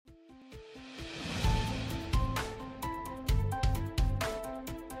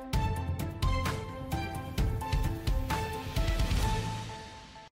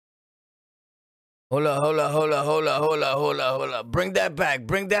Hold up. Bring that back.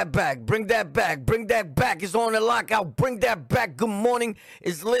 It's on the lockout. Bring that back. Good morning.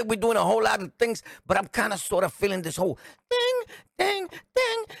 It's lit. We're doing a whole lot of things, but I'm kind of sort of feeling this whole ding.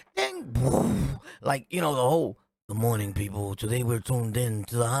 Like, the whole good morning, people. Today we're tuned in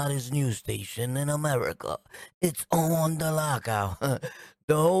to the hottest news station in America. It's on the lockout.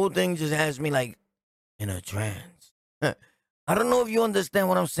 The whole thing just has me like in a trance. I don't know if you understand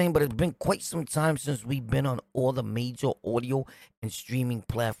what I'm saying, but it's been quite some time since we've been on all the major audio and streaming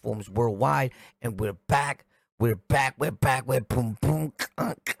platforms worldwide, and we're back. We're boom, boom, boom.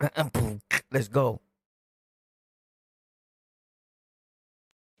 Let's go.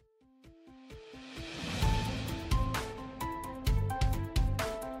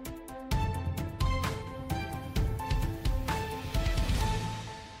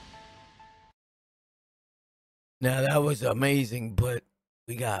 Now that was amazing, but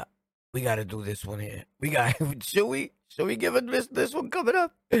we got to do this one here. We got should we give it this one coming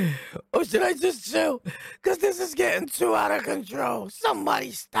up, or should I just chill? Cause this is getting too out of control. Somebody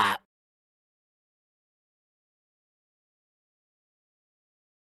stop.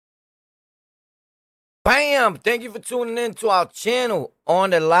 Bam! Thank you for tuning in to our channel on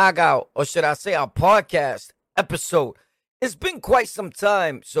the logout, or should I say our podcast episode. It's been quite some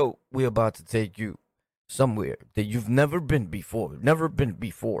time, so we're about to take you somewhere that you've never been before.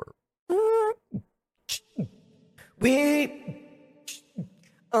 We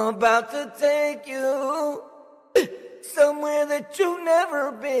about to take you somewhere that you've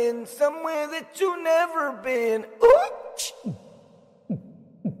never been. Ooh.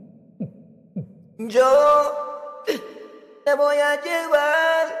 Yo te voy a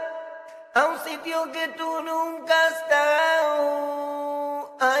llevar a un sitio que tú nunca has estado.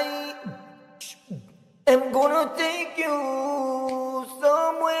 I'm gonna take you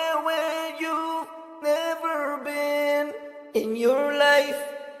somewhere where you've never been in your life.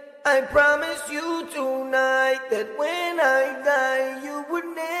 I promise you tonight that when I die, you would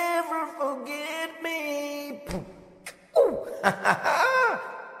never forget me. Ooh.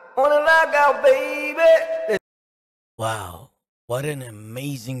 On the lockout, baby. Wow, what an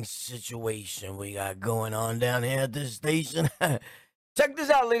amazing situation we got going on down here at this station. Check this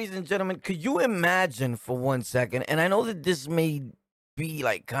out, ladies and gentlemen. Could you imagine for 1 second? And I know that this may be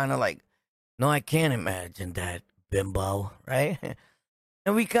like kind of like, no, I can't imagine that, bimbo, right?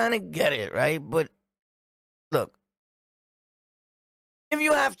 And we kind of get it, right? But look, if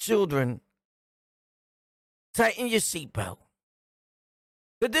you have children, tighten your seatbelt.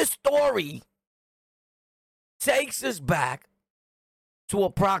 But this story takes us back to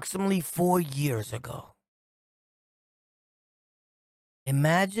approximately 4 years ago.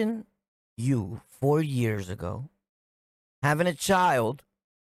 Imagine you 4 years ago having a child,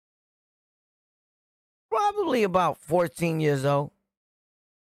 probably about 14 years old.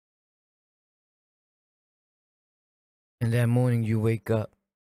 And that morning you wake up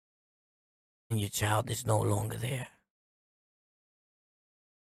and your child is no longer there.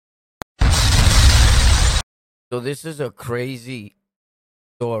 So this is a crazy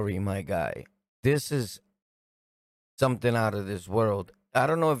story, my guy. This is something out of this world. I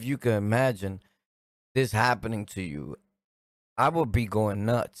don't know if you can imagine this happening to you. I would be going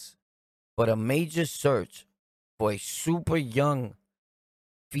nuts. But a major search for a super young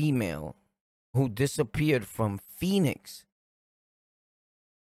female who disappeared from Phoenix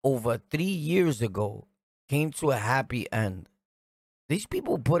over 3 years ago came to a happy end. These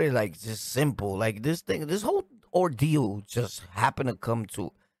people put it like just simple. Like this whole ordeal just happened to come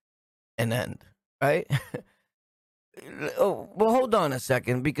to an end, right? Oh, well, hold on a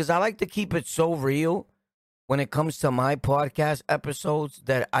second, because I like to keep it so real when it comes to my podcast episodes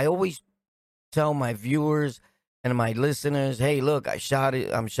that I always tell my viewers and my listeners, hey, look, I'm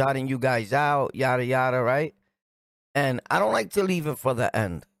shouting you guys out, yada, yada, right? And I don't like to leave it for the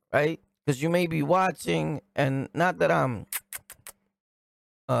end, right? Because you may be watching, and not that I'm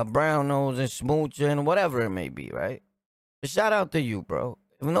brown nose and smooching, whatever it may be, right? But shout out to you, bro.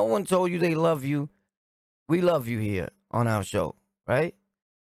 If no one told you they love you, we love you here on our show, right?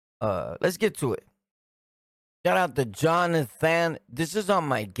 Let's get to it. Shout out to Jonathan. This is on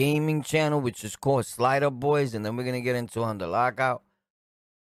my gaming channel, which is called Slider Boys, and then we're gonna get into On the Lockout.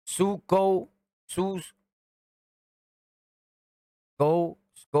 Suko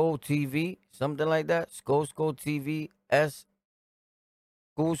TV, something like that. Sko TV S.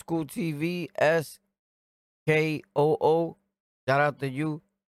 School TV SKOO. Shout out to you.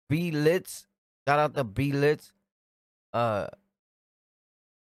 B Litz. Shout out to B Litz. Shout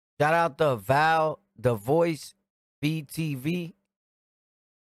out to Val, The Voice, BTV.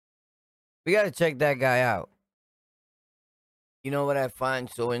 We We got to check that guy out. You know what I find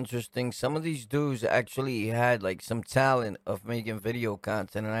so interesting? Some of these dudes actually had like some talent of making video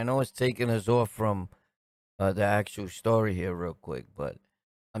content, and I know it's taking us off from the actual story here, real quick. But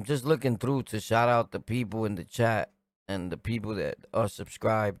I'm just looking through to shout out the people in the chat and the people that are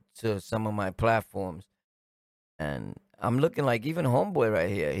subscribed to some of my platforms. And I'm looking like even Homeboy right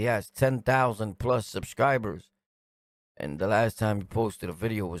here, he has 10,000 plus subscribers. And the last time he posted a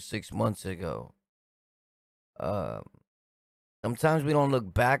video was 6 months ago. Um, Sometimes we don't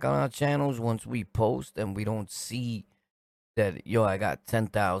look back on our channels once we post and we don't see that, yo, I got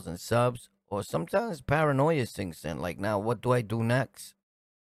 10,000 subs. Or sometimes paranoia sinks in. Like, now, what do I do next?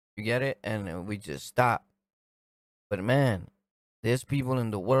 You get it? And we just stop. But man, there's people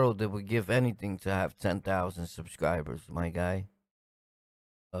in the world that would give anything to have 10,000 subscribers, my guy.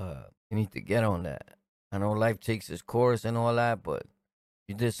 You need to get on that. I know life takes its course and all that, but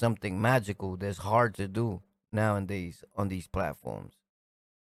you did something magical that's hard to do nowadays on these platforms.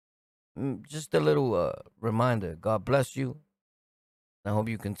 Just a little reminder. God bless you. I hope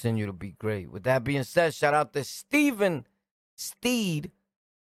you continue to be great. With that being said, shout out to Steven Steed.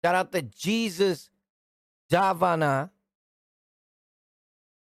 Shout out to Jesus Javana.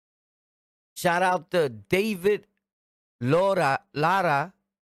 Shout out to David Lara.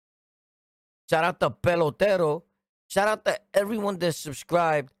 Shout out to Pelotero. Shout out to everyone that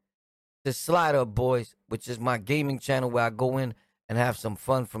subscribed to Slider Boys, which is my gaming channel where I go in and have some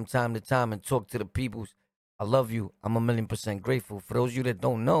fun from time to time and talk to the peoples. I love you. I'm 1,000,000% grateful. For those of you that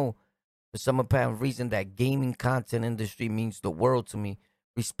don't know, for some apparent reason, that gaming content industry means the world to me.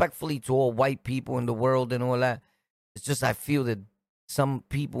 Respectfully to all white people in the world and all that. It's just I feel that some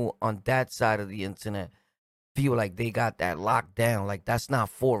people on that side of the internet feel like they got that locked down. Like, that's not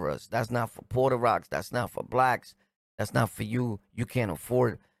for us. That's not for Puerto Rocks. That's not for blacks. That's not for you. You can't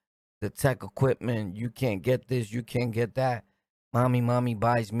afford the tech equipment. You can't get this. You can't get that. Mommy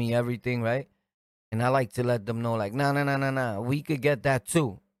buys me everything, right? And I like to let them know, like, nah. We could get that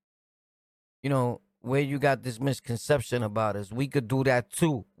too. You know, where you got this misconception about us, we could do that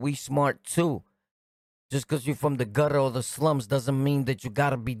too. We smart too. Just because you're from the gutter or the slums doesn't mean that you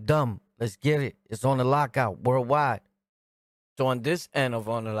got to be dumb. Let's get it. It's on the lockout worldwide. So on this end of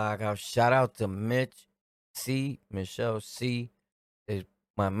On the Lockout, shout out to Mitch C, Michelle C. It's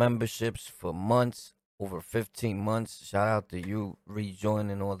my memberships for months, over 15 months. Shout out to you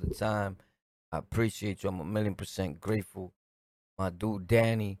rejoining all the time. I appreciate you. I'm 1,000,000% grateful. My dude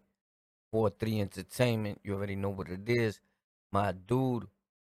Danny, 4-3 Entertainment. You already know what it is. My dude,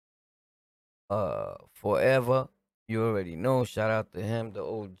 Forever. You already know. Shout out to him, the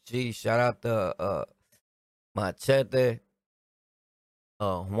OG. Shout out to Machete,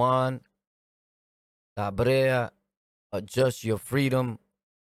 Juan, Cabrera, Just Your Freedom.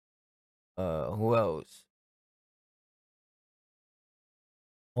 Who else?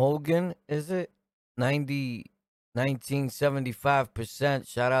 Hogan, is it? 1975%.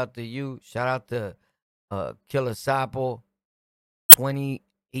 Shout out to you. Shout out to Killer Sapo.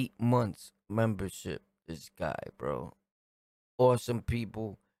 28 months membership. This guy, bro. Awesome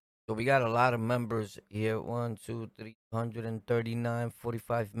people. So we got a lot of members here. 1, 2, 339,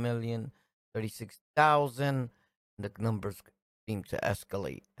 45 million, 36,000. The numbers seem to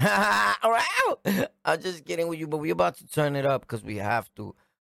escalate. All right. I'm just kidding with you, but we're about to turn it up because we have to.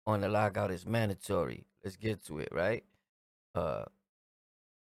 On the Lockout is mandatory. Let's get to it, right?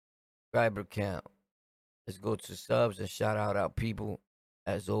 Subscriber count. Let's go to subs and shout out our people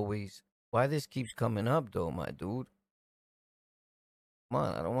as always. Why this keeps coming up though, my dude? Come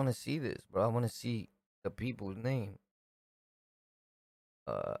on, I don't want to see this, bro. I want to see the people's name.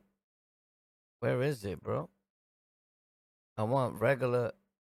 Where is it, bro? I want regular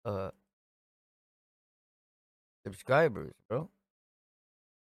subscribers, bro.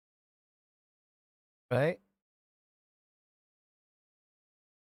 Right?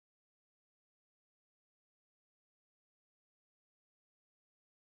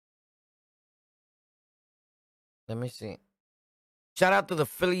 Let me see. Shout out to the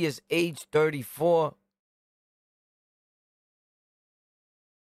Phileas age 34.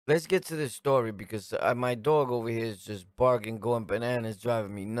 Let's get to this story because my dog over here is just barking, going bananas,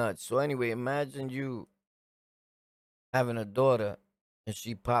 driving me nuts. So anyway, imagine you having a daughter and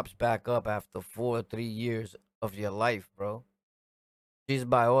she pops back up after 4 or 3 years of your life, bro. She's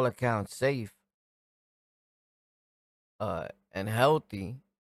by all accounts safe, and healthy,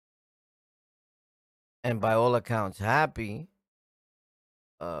 and by all accounts happy.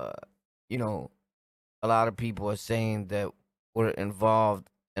 Uh, you know, a lot of people are saying that were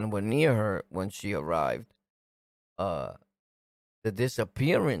involved and were near her when she arrived. The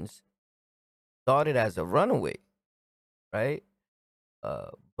disappearance started as a runaway, right?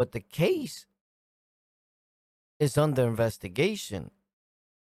 But the case is under investigation.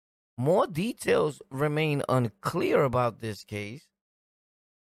 More details remain unclear about this case.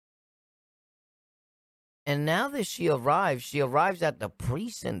 And now that she arrives at the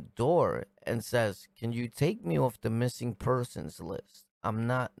precinct door and says, "Can you take me off the missing persons list? I'm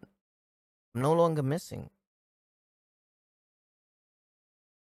no longer missing."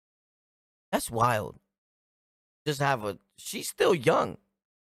 That's wild. She's still young.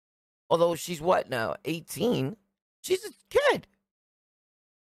 Although she's what now, 18? She's a kid.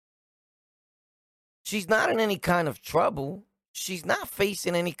 She's not in any kind of trouble. She's not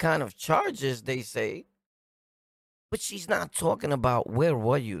facing any kind of charges, they say. But she's not talking about where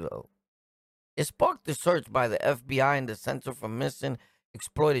were you, though. It sparked a search by the FBI and the Center for Missing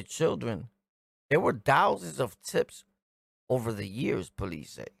Exploited Children. There were thousands of tips over the years,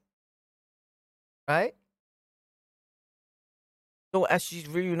 police say. Right? So as she's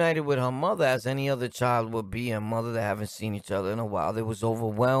reunited with her mother, as any other child would be, and mother that haven't seen each other in a while, they was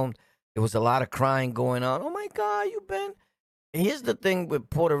overwhelmed. There was a lot of crying going on. "Oh my God, you been..." And here's the thing with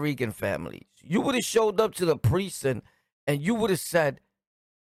Puerto Rican families. You would have showed up to the precinct and you would have said,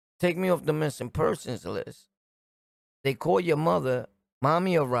 "Take me off the missing persons list." They call your mother.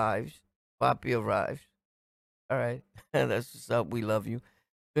 Mommy arrives. Papi arrives. All right. That's what's up. We love you. As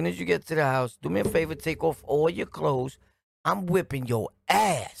soon as you get to the house, do me a favor, take off all your clothes. I'm whipping your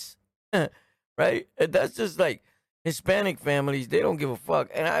ass. Right? And that's just like Hispanic families. They don't give a fuck.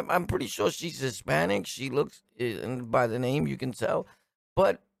 And I'm pretty sure she's Hispanic. She looks, by the name, you can tell.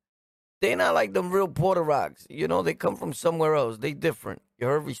 But they're not like them real Puerto Rocks. You know, they come from somewhere else. They different. You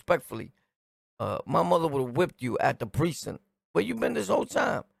heard, respectfully. My mother would have whipped you at the precinct. Where you been this whole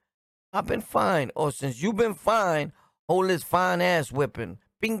time? I've been fine. Or since you been fine, hold this fine ass whipping.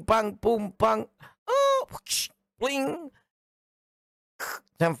 Bing, bang, boom, bang. Oh, bling.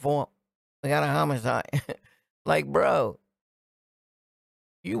 10-4. We got a homicide. Like, bro,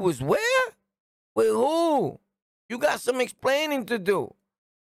 you was where? With who? You got some explaining to do.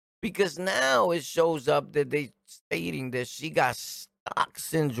 Because now it shows up that they stating that she got stock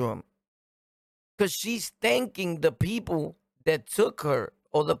syndrome. Because she's thanking the people that took her,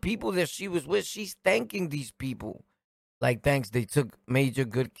 or the people that she was with. She's thanking these people. Like, thanks, they took major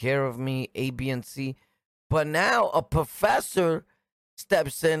good care of me, A, B, and C. But now a professor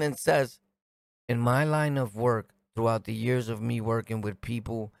steps in and says, "In my line of work, throughout the years of me working with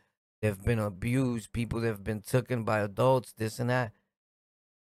people that have been abused, people that have been taken by adults, this and that,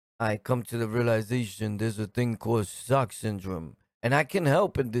 I come to the realization there's a thing called stock syndrome. And I can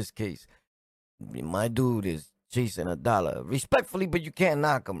help in this case. My dude is chasing a dollar. Respectfully, but you can't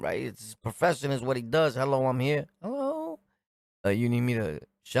knock him, right? It's his profession, is what he does. Hello, I'm here. Hello. You need me to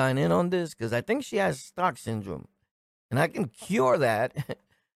shine in on this? Because I think she has stock syndrome. And I can cure that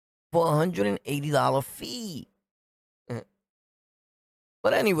for a $180 fee."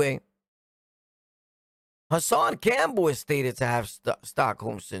 But anyway, Hassan Campbell is stated to have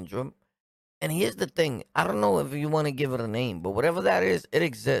Stockholm Syndrome. And here's the thing. I don't know if you want to give it a name, but whatever that is, it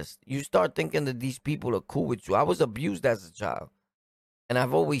exists. You start thinking that these people are cool with you. I was abused as a child. And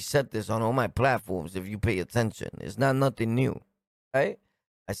I've always said this on all my platforms, if you pay attention. It's not nothing new, right?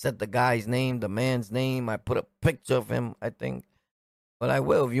 I said the guy's name, the man's name. I put a picture of him, I think. But I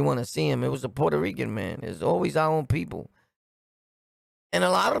will if you want to see him. It was a Puerto Rican man. It's always our own people. And a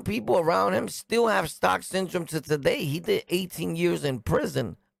lot of people around him still have stock syndrome to today. He did 18 years in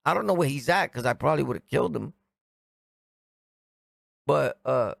prison. I don't know where he's at because I probably would have killed him. But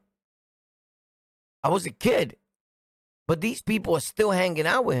I was a kid. But these people are still hanging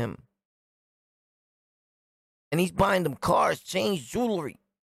out with him. And he's buying them cars, chains, jewelry.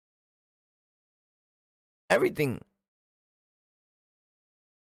 Everything.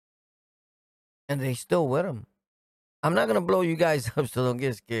 And they still with him. I'm not going to blow you guys up, so don't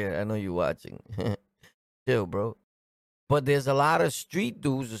get scared. I know you're watching. Chill, bro. But there's a lot of street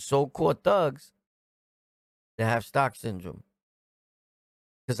dudes, the so-called thugs, that have stock syndrome.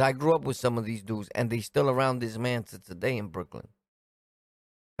 Because I grew up with some of these dudes, and they still around this man to today in Brooklyn.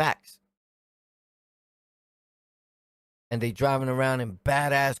 Facts. And they driving around in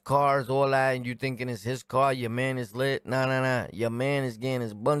badass cars, all that, and you thinking it's his car, your man is lit. Nah. Your man is getting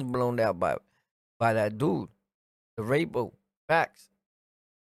his buns blown out by that dude. The rainbow. Facts.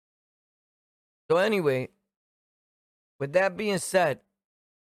 So anyway, with that being said,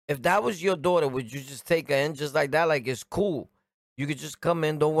 if that was your daughter, would you just take her in just like that? Like, it's cool. You could just come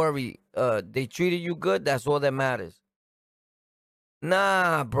in. Don't worry. They treated you good. That's all that matters.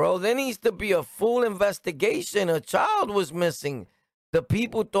 Nah, bro. There needs to be a full investigation. A child was missing. The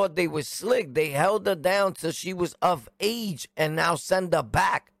people thought they were slick. They held her down till she was of age and now send her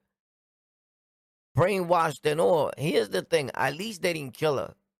back. Brainwashed and all. Here's the thing. At least they didn't kill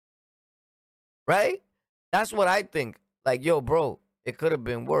her. Right? That's what I think. Like, yo, bro, it could have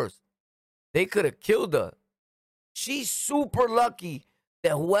been worse. They could have killed her. She's super lucky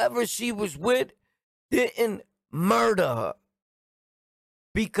that whoever she was with didn't murder her.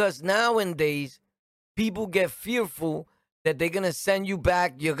 Because nowadays, people get fearful that they're going to send you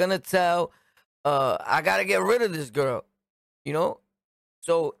back. You're going to tell, I got to get rid of this girl. You know?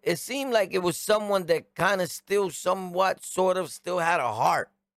 So it seemed like it was someone that kind of still somewhat sort of still had a heart.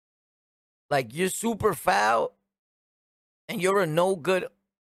 Like, you're super foul and you're a no good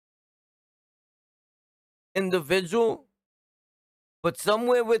individual, but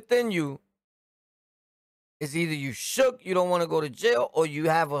somewhere within you is either you shook, you don't want to go to jail, or you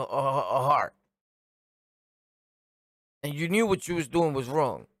have a heart. And you knew what you was doing was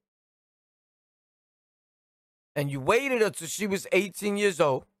wrong. And you waited until she was 18 years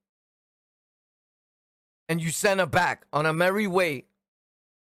old. And you sent her back on a merry way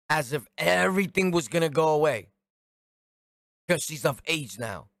as if everything was going to go away. Because she's of age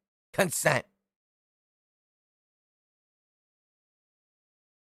now. Consent.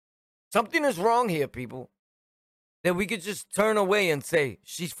 Something is wrong here, people. That we could just turn away and say,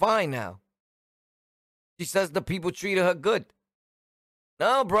 she's fine now. She says the people treated her good.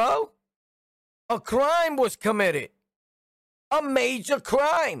 No, bro. A crime was committed. A major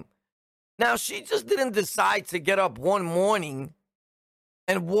crime. Now, she just didn't decide to get up one morning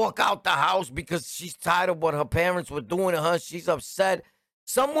and walk out the house because she's tired of what her parents were doing to her. She's upset.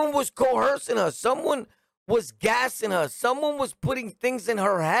 Someone was coercing her. Someone was gassing her. Someone was putting things in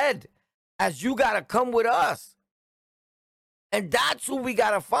her head as you got to come with us. And that's who we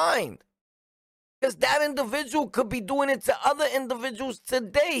got to find. Because that individual could be doing it to other individuals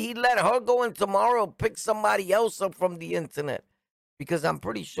today. He let her go and tomorrow pick somebody else up from the internet. Because I'm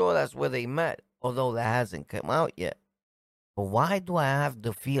pretty sure that's where they met. Although that hasn't come out yet. But why do I have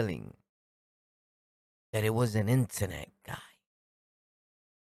the feeling that it was an internet guy?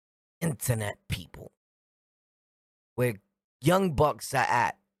 Internet people. Where young bucks are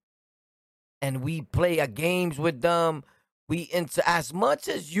at. And we play games with them. We into as much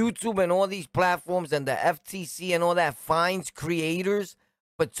as YouTube and all these platforms and the FTC and all that fines creators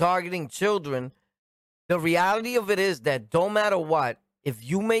for targeting children, the reality of it is that don't matter what, if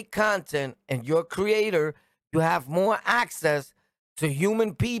you make content and you're a creator, you have more access to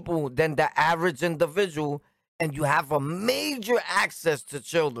human people than the average individual, and you have a major access to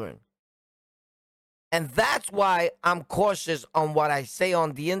children. And that's why I'm cautious on what I say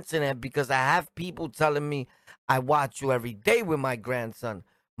on the internet, because I have people telling me, I watch you every day with my grandson.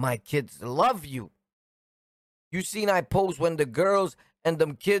 My kids love you. You seen I post when the girls and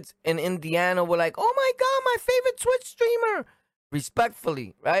them kids in Indiana were like, oh my God, my favorite Twitch streamer.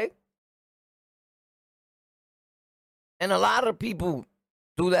 Respectfully, right? And a lot of people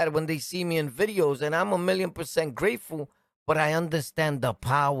do that when they see me in videos, and I'm 1,000,000% grateful, but I understand the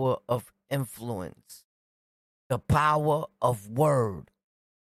power of influence, the power of word.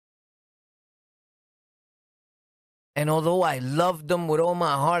 And although I love them with all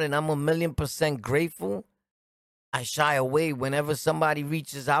my heart and I'm 1,000,000% grateful, I shy away whenever somebody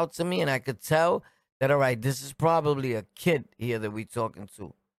reaches out to me and I could tell that, all right, this is probably a kid here that we talking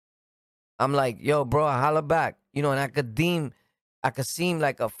to. I'm like, yo, bro, holla back. You know, and I could seem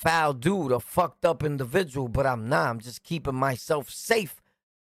like a foul dude, a fucked up individual, but I'm not. I'm just keeping myself safe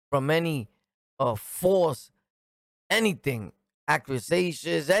from any force, anything,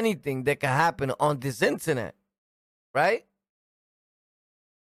 accusations, anything that could happen on this internet. Right?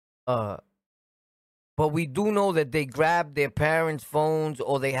 But we do know that they grab their parents' phones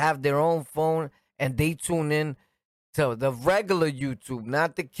or they have their own phone and they tune in to the regular YouTube,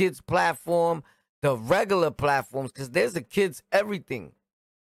 not the kids' platform, the regular platforms, because there's a kids' everything.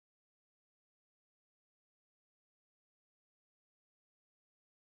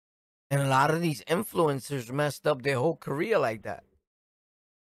 And a lot of these influencers messed up their whole career like that.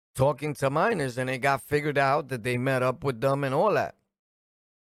 Talking to minors, and it got figured out that they met up with them and all that.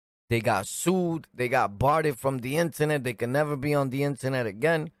 They got sued. They got barred from the internet. They can never be on the internet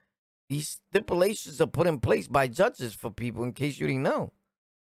again. These stipulations are put in place by judges for people, in case you didn't know.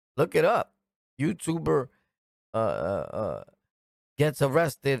 Look it up. YouTuber gets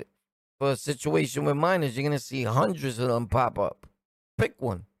arrested for a situation with minors. You're going to see hundreds of them pop up. Pick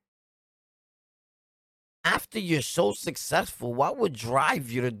one. After you're so successful, what would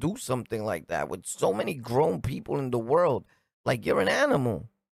drive you to do something like that with so many grown people in the world? Like, you're an animal.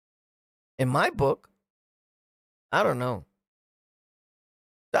 In my book, I don't know.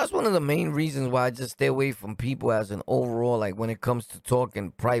 That's one of the main reasons why I just stay away from people as an overall, like when it comes to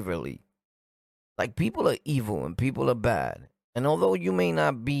talking privately. Like people are evil and people are bad. And although you may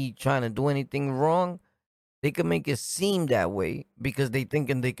not be trying to do anything wrong, they can make it seem that way because they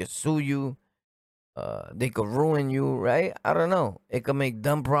thinking they could sue you. They could ruin you, right? I don't know. It could make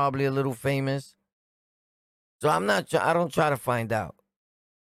them probably a little famous. So I don't try to find out,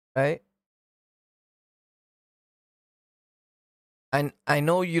 right? And I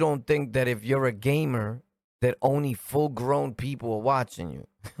know you don't think that if you're a gamer that only full grown people are watching you.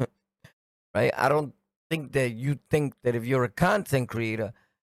 Right? I don't think that you think that if you're a content creator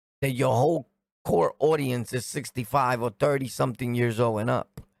that your whole core audience is 65 or 30 something years old and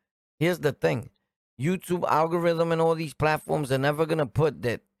up. Here's the thing. YouTube algorithm and all these platforms are never going to put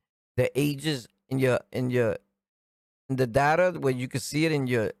that the ages in the data where you can see it in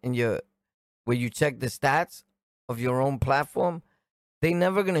your where you check the stats of your own platform. They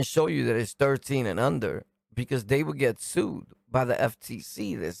never going to show you that it's 13 and under because they would get sued by the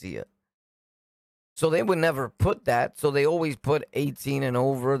FTC this year. So they would never put that. So they always put 18 and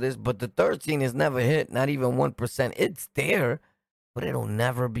over this, but the 13 is never hit, not even 1%. It's there, but it'll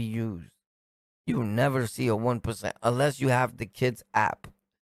never be used. You'll never see a 1% unless you have the kids' app.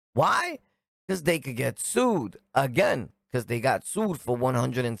 Why? Because they could get sued again, because they got sued for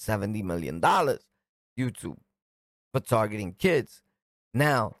 $170 million, YouTube, for targeting kids.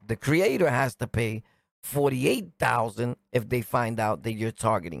 Now, the creator has to pay $48,000 if they find out that you're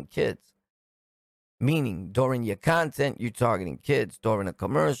targeting kids. Meaning, during your content, you're targeting kids. During a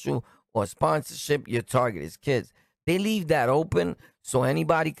commercial or sponsorship, your target is kids. They leave that open so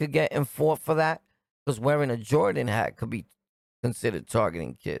anybody could get in for that. Because wearing a Jordan hat could be considered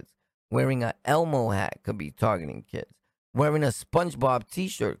targeting kids. Wearing an Elmo hat could be targeting kids. Wearing a SpongeBob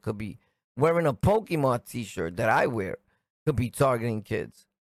t-shirt could be. Wearing a Pokemon t-shirt that I wear could be targeting kids.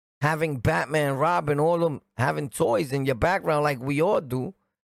 Having Batman, Robin, all of them having toys in your background like we all do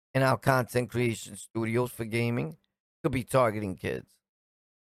in our content creation studios for gaming could be targeting kids.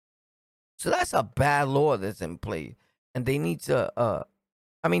 So that's a bad law that's in play. And they need to,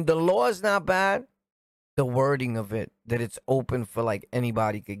 the law is not bad. The wording of it, that it's open for like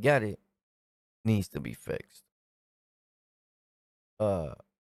anybody could get it, needs to be fixed.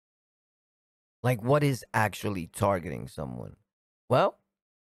 Like what is actually targeting someone? Well,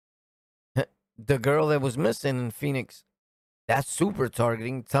 the girl that was missing in Phoenix, that's super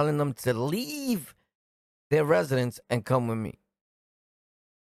targeting, telling them to leave their residence and come with me.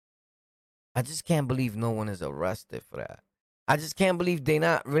 I just can't believe no one is arrested for that. I just can't believe they're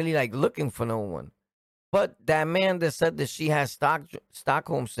not really like looking for no one. But that man that said that she has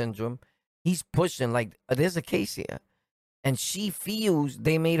Stockholm syndrome, he's pushing like there's a case here. And she feels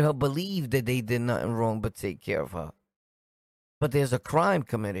they made her believe that they did nothing wrong but take care of her. But there's a crime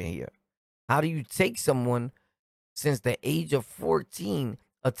committed here. How do you take someone since the age of 14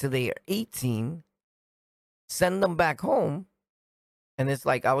 until they are 18, send them back home, and it's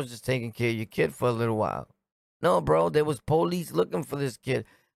like, I was just taking care of your kid for a little while. No, bro, there was police looking for this kid.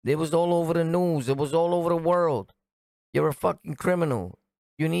 It was all over the news. It was all over the world. You're a fucking criminal.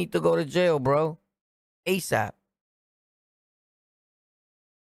 You need to go to jail, bro. ASAP.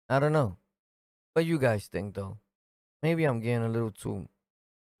 I don't know. What you guys think, though? Maybe I'm getting a little too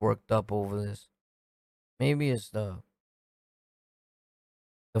worked up over this. Maybe it's the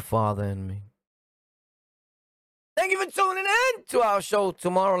father in me. Thank you for tuning in to our show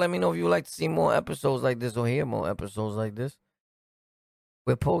tomorrow. Let me know if you would like to see more episodes like this or hear more episodes like this.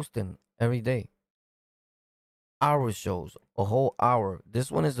 We're posting every day. Hour shows, a whole hour.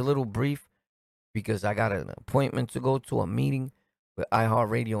 This one is a little brief because I got an appointment to go to, a meeting with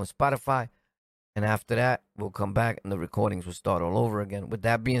iHeartRadio and Spotify. And after that, we'll come back and the recordings will start all over again. With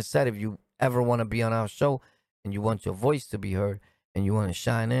that being said, if you ever want to be on our show and you want your voice to be heard and you want to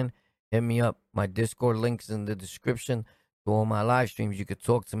shine in, hit me up. My Discord link's in the description to all my live streams. You could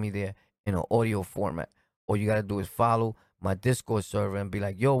talk to me there in an audio format. All you got to do is follow my Discord server and be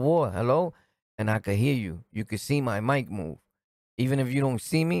like, yo, War, hello? And I could hear you. You could see my mic move. Even if you don't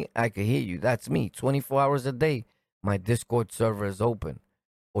see me, I could hear you. That's me. 24 hours a day, my Discord server is open.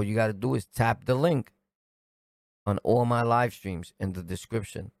 All you got to do is tap the link on all my live streams in the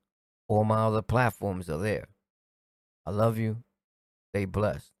description. All my other platforms are there. I love you. Stay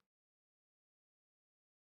blessed.